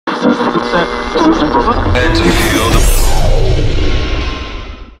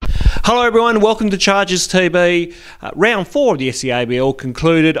Hello everyone, welcome to Chargers TV. Round 4 of the SCABL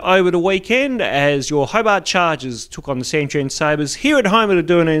concluded over the weekend as your Hobart Chargers took on the Sandringham Sabres here at home at the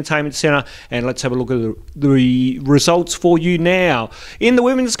Goodman Entertainment Centre, and let's have a look at the results for you now. In the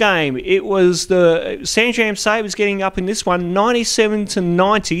women's game, it was the Sandringham Sabres getting up in this one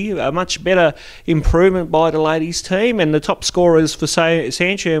 97-90, a much better improvement by the ladies team, and the top scorers for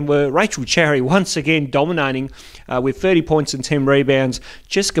Sandringham were Rachel Cherry once again dominating with 30 points and 10 rebounds.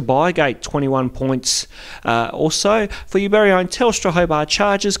 Jessica Bygate, 21 points. Also, for your very own Telstra Hobart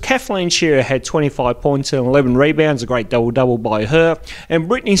Chargers, Kathleen Shearer had 25 points and 11 rebounds, a great double-double by her. And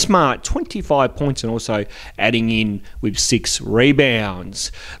Brittany Smart, 25 points and also adding in with 6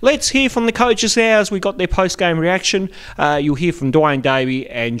 rebounds. Let's hear from the coaches now as we got their post-game reaction. You'll hear from Dwain Davie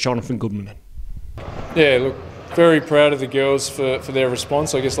and Jonathan Goodman. Yeah, look, very proud of the girls for their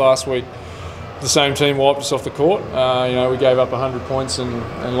response. I guess last week the same team wiped us off the court. We gave up 100 points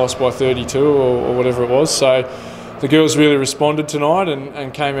and lost by 32 or whatever it was. So the girls really responded tonight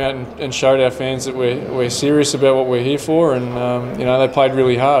and came out and showed our fans that we're serious about what we're here for. And they played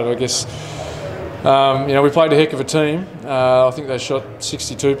really hard. I guess we played a heck of a team. I think they shot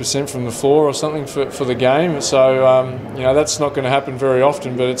 62% from the floor or something for the game. So that's not going to happen very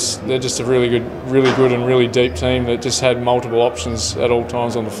often. But they're just a really good and really deep team that just had multiple options at all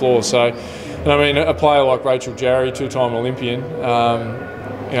times on the floor. So. And I mean, a player like Rachel Cherry, two-time Olympian,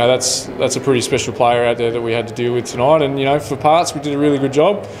 that's a pretty special player out there that we had to deal with tonight. And for parts, we did a really good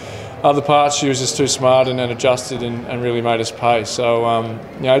job. Other parts, she was just too smart and adjusted and really made us pay. So,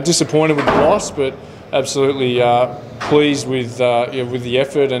 disappointed with the loss, but absolutely pleased with the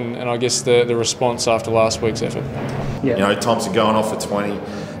effort and I guess the response after last week's effort. Yeah. Thompson going off for 20.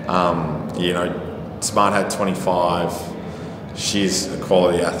 Smart had 25. She's a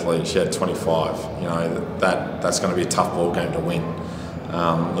quality athlete. She had 25. That's going to be a tough ball game to win.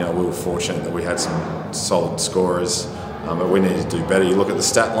 We were fortunate that we had some solid scorers, but we needed to do better. You look at the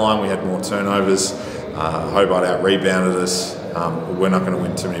stat line, we had more turnovers. Hobart out-rebounded us. We're not going to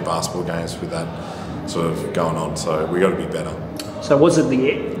win too many basketball games with that sort of going on, so we got to be better. So was it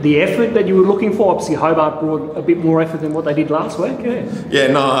the effort that you were looking for? Obviously Hobart brought a bit more effort than what they did last week. I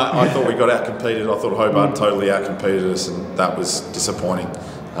thought we got out-competed. I thought Hobart totally out-competed us, and that was disappointing.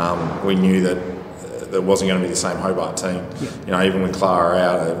 We knew that it wasn't going to be the same Hobart team. Even with Clara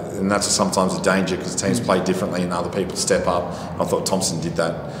out, and that's sometimes a danger because teams play differently and other people step up. I thought Thompson did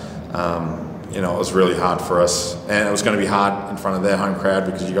that. It was really hard for us, and it was going to be hard in front of their home crowd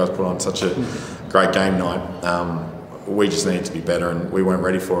because you guys put on such a great game night. We just needed to be better and we weren't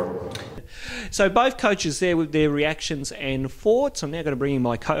ready for it. So both coaches there with their reactions and thoughts. I'm now going to bring in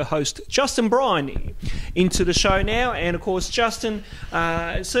my co-host Justin Bryan into the show now, and of course Justin,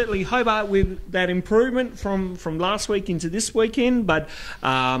 certainly Hobart with that improvement from last week into this weekend, but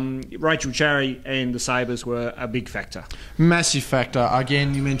Rachel Cherry and the Sabres were a big factor. Massive factor.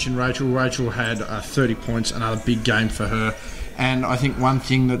 Again, you mentioned Rachel. Rachel had 30 points, another big game for her. And I think one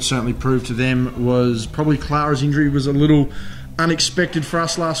thing that certainly proved to them was probably Clara's injury was a little unexpected for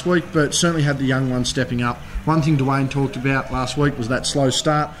us last week, but certainly had the young one stepping up. One thing Dwayne talked about last week was that slow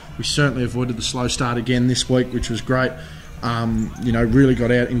start. We certainly avoided the slow start again this week, which was great. Really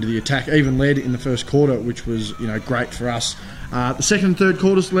got out into the attack, even led in the first quarter, which was great for us. The second and third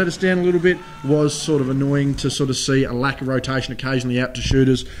quarters let us down a little bit. Was sort of annoying to sort of see a lack of rotation occasionally out to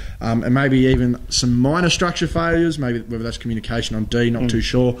shooters, and maybe even some minor structure failures, maybe whether that's communication on D, not too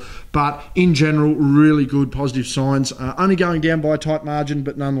sure. But in general, really good positive signs. Only going down by a tight margin,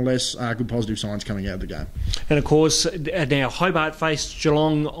 but nonetheless, good positive signs coming out of the game. And of course, now Hobart faced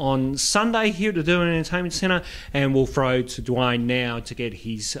Geelong on Sunday here at the Goodman Entertainment Centre, and we'll throw to Dwayne now to get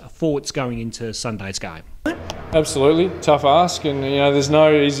his thoughts going into Sunday's game. Absolutely, tough ask, and there's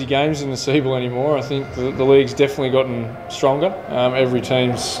no easy games in the CBL anymore. I think the league's definitely gotten stronger. Every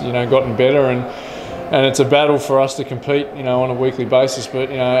team's gotten better, and it's a battle for us to compete on a weekly basis.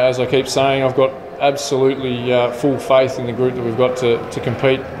 But as I keep saying, I've got absolutely full faith in the group that we've got to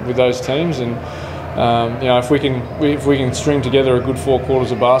compete with those teams, and if we can string together a good 4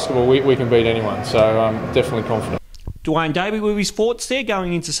 quarters of basketball, we can beat anyone. So I'm definitely confident. Dwain Davie with his thoughts there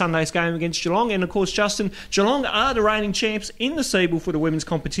going into Sunday's game against Geelong. And of course, Justin, Geelong are the reigning champs in the CBL for the women's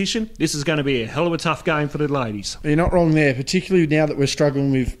competition. This is going to be a hell of a tough game for the ladies. You're not wrong there, particularly now that we're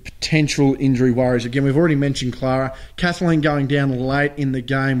struggling with potential injury worries. Again, we've already mentioned Clara. Kathleen going down late in the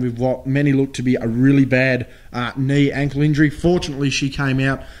game with what many look to be a really bad knee ankle injury. Fortunately, she came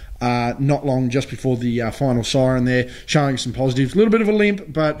out not long just before the final siren there, showing some positives. A little bit of a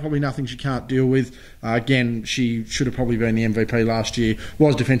limp, but probably nothing she can't deal with. Again, she should have probably been the MVP last year,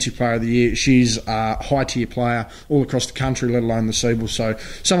 was Defensive Player of the Year. She's a high-tier player all across the country, let alone the Seabull. So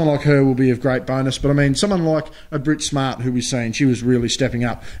someone like her will be of great bonus. But I mean, someone like a Brit Smart, who we've seen, she was really stepping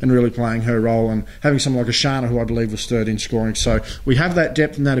up and really playing her role, and having someone like a Shana, who I believe was third in scoring. So we have that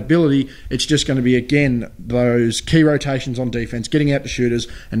depth and that ability. It's just going to be, again, those key rotations on defence, getting out the shooters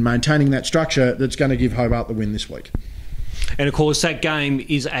and maintaining that structure that's going to give Hobart the win this week. And of course, that game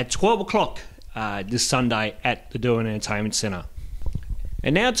is at 12 o'clock this Sunday at the Dwain Entertainment Centre.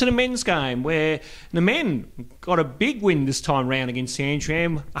 And now to the men's game, where the men got a big win this time round against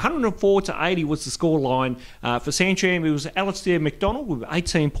Sandringham. 104-80 was the scoreline. For Sandringham, it was Alistair McDonald with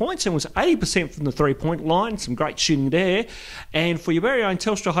 18 points and was 80% from the three-point line. Some great shooting there. And for your very own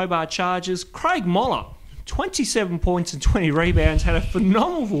Telstra Hobart Chargers, Craig Moller, 27 points and 20 rebounds, had a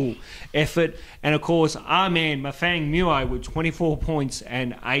phenomenal effort. And of course, our man Mathiang Muo with 24 points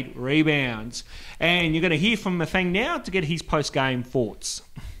and 8 rebounds. And you're going to hear from Mathiang now to get his post-game thoughts.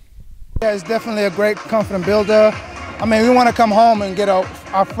 Yeah, it's definitely a great confident builder. I mean, we want to come home and get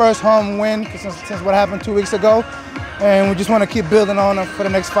our first home win since what happened 2 weeks ago. And we just want to keep building on it for the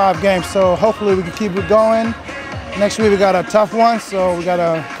next 5 games. So hopefully we can keep it going. Next week we got a tough one, so we got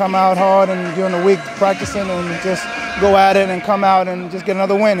to come out hard and during the week practicing and just go at it and come out and just get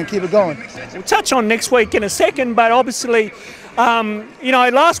another win and keep it going. We'll touch on next week in a second, but obviously,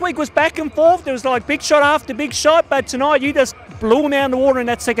 last week was back and forth. There was like big shot after big shot, but tonight you just blew them out of the water in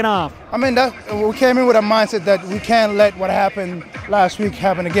that second half. I mean, we came in with a mindset that we can't let what happened last week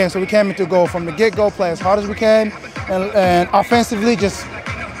happen again. So we came in to go from the get-go, play as hard as we can, and offensively just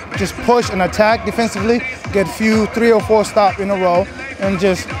push and attack defensively, get a few 3 or 4 stops in a row, and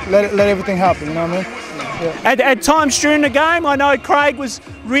just let everything happen, you know what I mean? Yeah. At times during the game, I know Craig was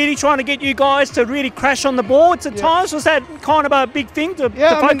really trying to get you guys to really crash on the boards. At times, was that kind of a big thing to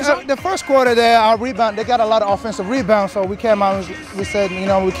focus on? The first quarter there, our rebound, they got a lot of offensive rebounds, so we came out and we said,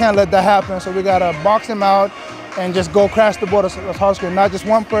 we can't let that happen, so we got to box them out and just go crash the board as hard as possible. Not just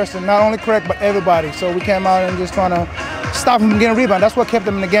one person, not only Craig, but everybody. So we came out and just trying to stop him from getting a rebound. That's what kept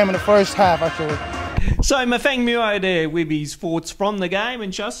them in the game in the first half, actually. So Mathiang Muo there with his thoughts from the game,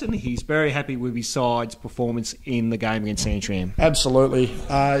 and Justin, he's very happy with his side's performance in the game against Sandringham. Absolutely.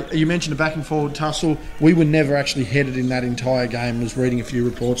 You mentioned a back and forward tussle. We were never actually headed in that entire game. I was reading a few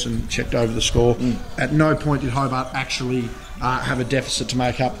reports and checked over the score. At no point did Hobart actually have a deficit to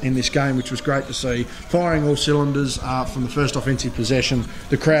make up in this game, which was great to see. Firing all cylinders from the first offensive possession.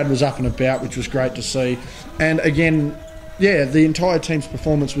 The crowd was up and about, which was great to see. And again, the entire team's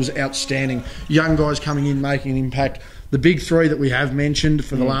performance was outstanding. Young guys coming in, making an impact. The big three that we have mentioned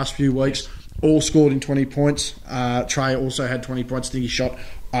for the last few weeks all scored in 20 points. Trey also had 20 points. I think he shot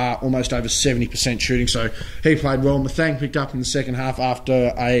almost over 70% shooting, so he played well. Mathiang picked up in the second half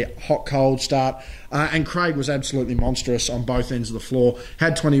after a hot, cold start. And Craig was absolutely monstrous on both ends of the floor.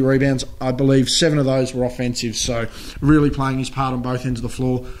 Had 20 rebounds. I believe 7 of those were offensive, so really playing his part on both ends of the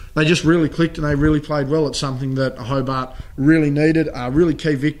floor. They just really clicked and they really played well. It's something that Hobart really needed. A really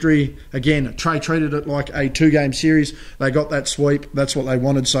key victory. Again, Trey treated it like a 2-game series. They got that sweep. That's what they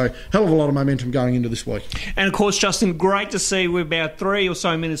wanted. So hell of a lot of momentum going into this week. And of course, Justin, great to see with about 3 or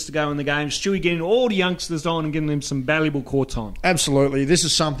so minutes to go in the game, Stewie getting all the youngsters on and giving them some valuable court time. Absolutely. This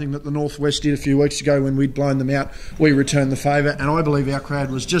is something that the Northwest did a few weeks ago when we'd blown them out. We returned the favour, and I believe our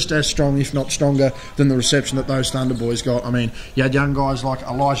crowd was just as strong, if not stronger, than the reception that those Thunder boys got. I mean, you had young guys like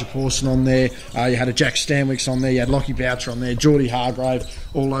Elijah Pawson on there, you had a Jack Stanwicks on there, you had Lockie Boucher on there, Geordie Hargrave,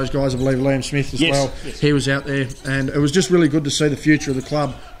 all those guys. I believe Liam Smith as well. Yes. He was out there, and it was just really good to see the future of the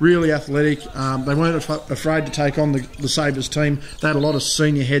club. Really athletic. They weren't afraid to take on the Sabres team. They had a lot of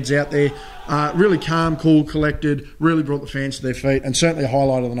senior heads out there. Really calm, cool, collected, really brought the fans to their feet, and certainly a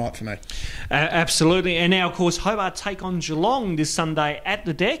highlight of the night for me. Absolutely. And now, of course, Hobart take on Geelong this Sunday at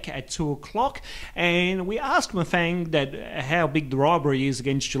the Deck at 2 o'clock. And we asked Mathiang that how big the rivalry is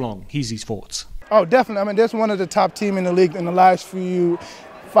against Geelong. Here's his thoughts. Oh, definitely. I mean, that's one of the top teams in the league in the last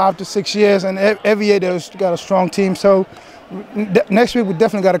 5 to 6 years, and every year they've got a strong team. So next week we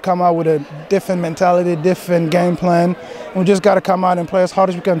definitely got to come out with a different mentality, different game plan. We just got to come out and play as hard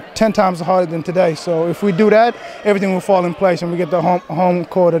as we can, 10 times harder than today. So if we do that, everything will fall in place and we get the home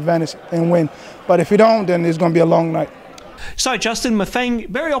court advantage and win. But if we don't, then it's going to be a long night. So, Justin, Mathiang,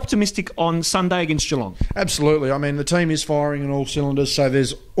 very optimistic on Sunday against Geelong. Absolutely. I mean, the team is firing on all cylinders, so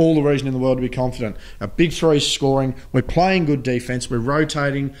there's all the reason in the world to be confident. A big 3 scoring, we're playing good defence, we're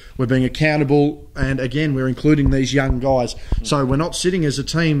rotating, we're being accountable, and again, we're including these young guys. So we're not sitting as a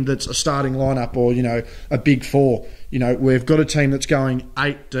team that's a starting lineup or, a big 4. We've got a team that's going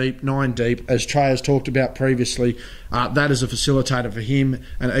 8 deep, 9 deep, as Trey has talked about previously. that is a facilitator for him,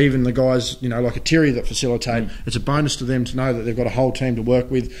 and even the guys, like a Terry that facilitate. It's a bonus to them to know that they've got a whole team to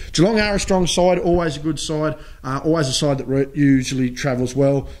work with. Geelong are a strong side, always a good side, always a side that usually travels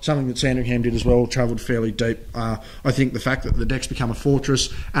well, something that Sandringham did as well, travelled fairly deep. I think the fact that the deck's become a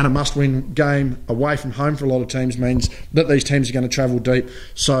fortress and a must-win game away from home for a lot of teams means that these teams are going to travel deep.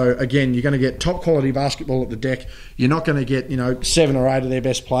 So again, you're going to get top quality basketball at the deck. You're not going to get 7 or 8 of their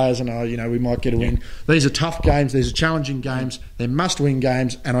best players and we might get a win. These are tough games. These are challenging games. They're must-win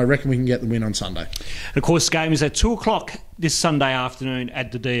games, and I reckon we can get the win on Sunday. And of course, the game is at 2 o'clock this Sunday afternoon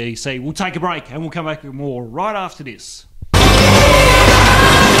at the DEC. We'll take a break and we'll come back with more right after this.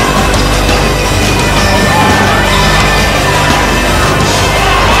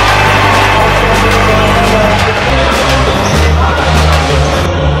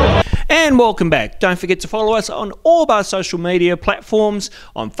 And welcome back. Don't forget to follow us on all of our social media platforms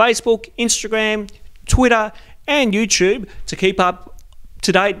on Facebook, Instagram, Twitter and YouTube to keep up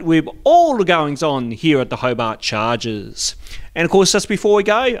to date with all the goings on here at the Hobart Chargers. And of course, just before we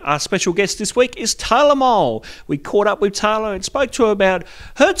go, our special guest this week is Taylor Mole. We caught up with Taylor and spoke to her about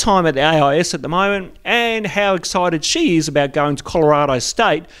her time at the AIS at the moment and how excited she is about going to Coloardo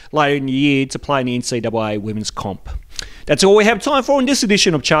State later in the year to play in the NCAA Women's Comp. That's all we have time for in this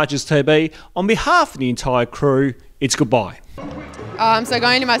edition of Chargers TV. On behalf of the entire crew, it's goodbye. So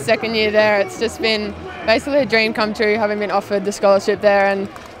going into my second year there, it's just been basically a dream come true, having been offered the scholarship there, and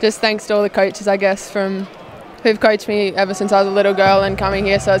just thanks to all the coaches, I guess, who've coached me ever since I was a little girl and coming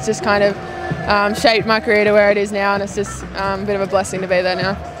here. So it's just kind of shaped my career to where it is now, and it's just a bit of a blessing to be there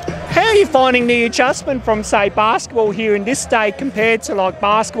now. How are you finding the adjustment from, say, basketball here in this state compared to like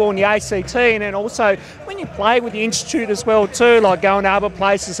basketball in the ACT, and then also when you play with the Institute as well too, like going to other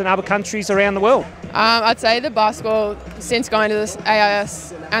places and other countries around the world? I'd say the basketball, since going to this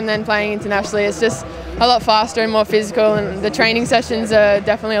AIS and then playing internationally, it's just a lot faster and more physical, and the training sessions are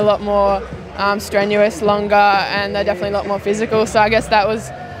definitely a lot more strenuous, longer, and they're definitely a lot more physical. So I guess that was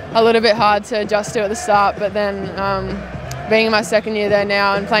a little bit hard to adjust to at the start, but then being in my second year there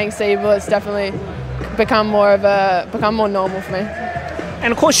now and playing Seabull, it's definitely become more normal for me.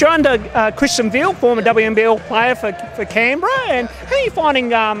 And of course, you're under Christian Veal, former WNBL player for Canberra. And how are you finding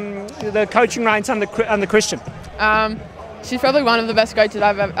the coaching reins under Christian? She's probably one of the best coaches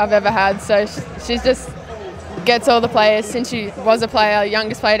I've ever had. So she's just gets all the players since she was a player,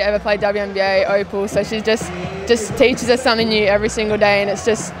 youngest player to ever play WNBA, Opal. So she just teaches us something new every single day, and it's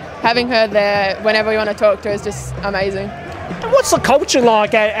just having her there whenever we want to talk to her is just amazing. And what's the culture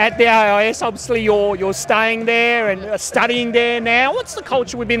like at the AIS? Obviously, you're staying there and studying there now. What's the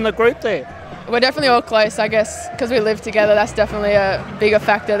culture within the group there? We're definitely all close, I guess, because we live together. That's definitely a bigger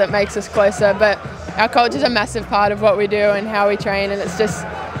factor that makes us closer. But our culture is a massive part of what we do and how we train, and it's just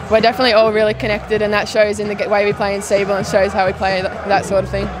we're definitely all really connected, and that shows in the way we play in Seabull and shows how we play that sort of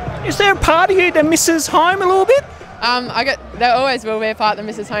thing. Is there a part of you that misses home a little bit? There always will be a part that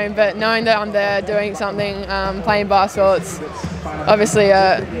misses home, but knowing that I'm there doing something, playing basketball, it's obviously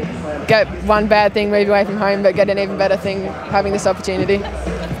get one bad thing, move away from home, but get an even better thing having this opportunity.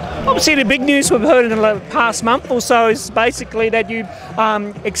 Obviously, the big news we've heard in the past month or so is basically that you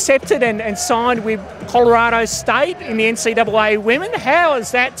accepted and signed with Coloardo State in the NCAA Women. How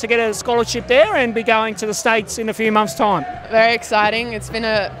is that to get a scholarship there and be going to the States in a few months' time? Very exciting. It's been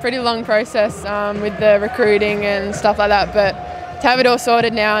a pretty long process with the recruiting and stuff like that, but to have it all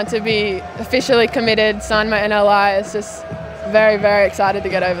sorted now and to be officially committed, sign my NLI, it's just very, very excited to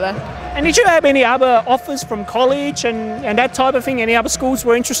get over there. And did you have any other offers from college and that type of thing? Any other schools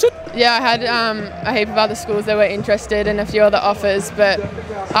were interested? Yeah, I had a heap of other schools that were interested and a few other offers, but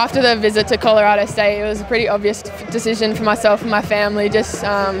after the visit to Coloardo State, it was a pretty obvious decision for myself and my family. Just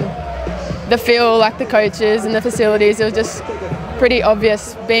the feel, like the coaches and the facilities, it was just pretty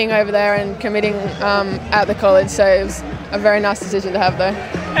obvious being over there and committing at the college, so it was a very nice decision to have there.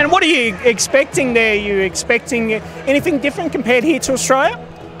 And what are you expecting there? Are you expecting anything different compared here to Australia?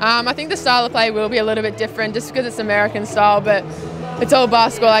 I think the style of play will be a little bit different just because it's American style, but it's all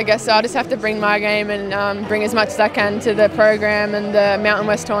basketball, I guess, so I'll just have to bring my game and bring as much as I can to the program and the Mountain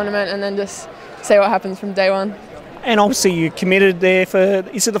West tournament, and then just see what happens from day one. And obviously you committed there for,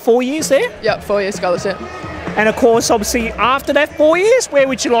 is it the 4 years there? Yep, 4 year scholarship. And of course, obviously, after that 4 years, where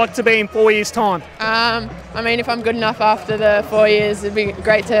would you like to be in 4 years' time? I mean, if I'm good enough after the 4 years, it'd be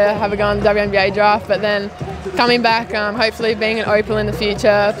great to have a go on the WNBA draft, but then coming back, hopefully being an Opal in the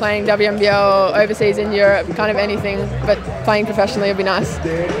future, playing WNBL overseas in Europe, kind of anything, but playing professionally would be nice.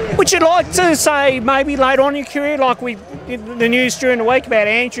 Would you like to say maybe later on in your career, like the news during the week about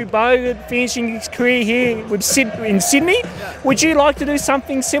Andrew Bogut finishing his career here in Sydney. Would you like to do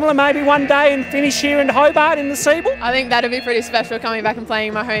something similar maybe one day and finish here in Hobart in the Seabold? I think that'd be pretty special, coming back and playing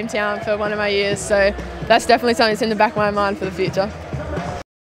in my hometown for one of my years. So that's definitely something that's in the back of my mind for the future.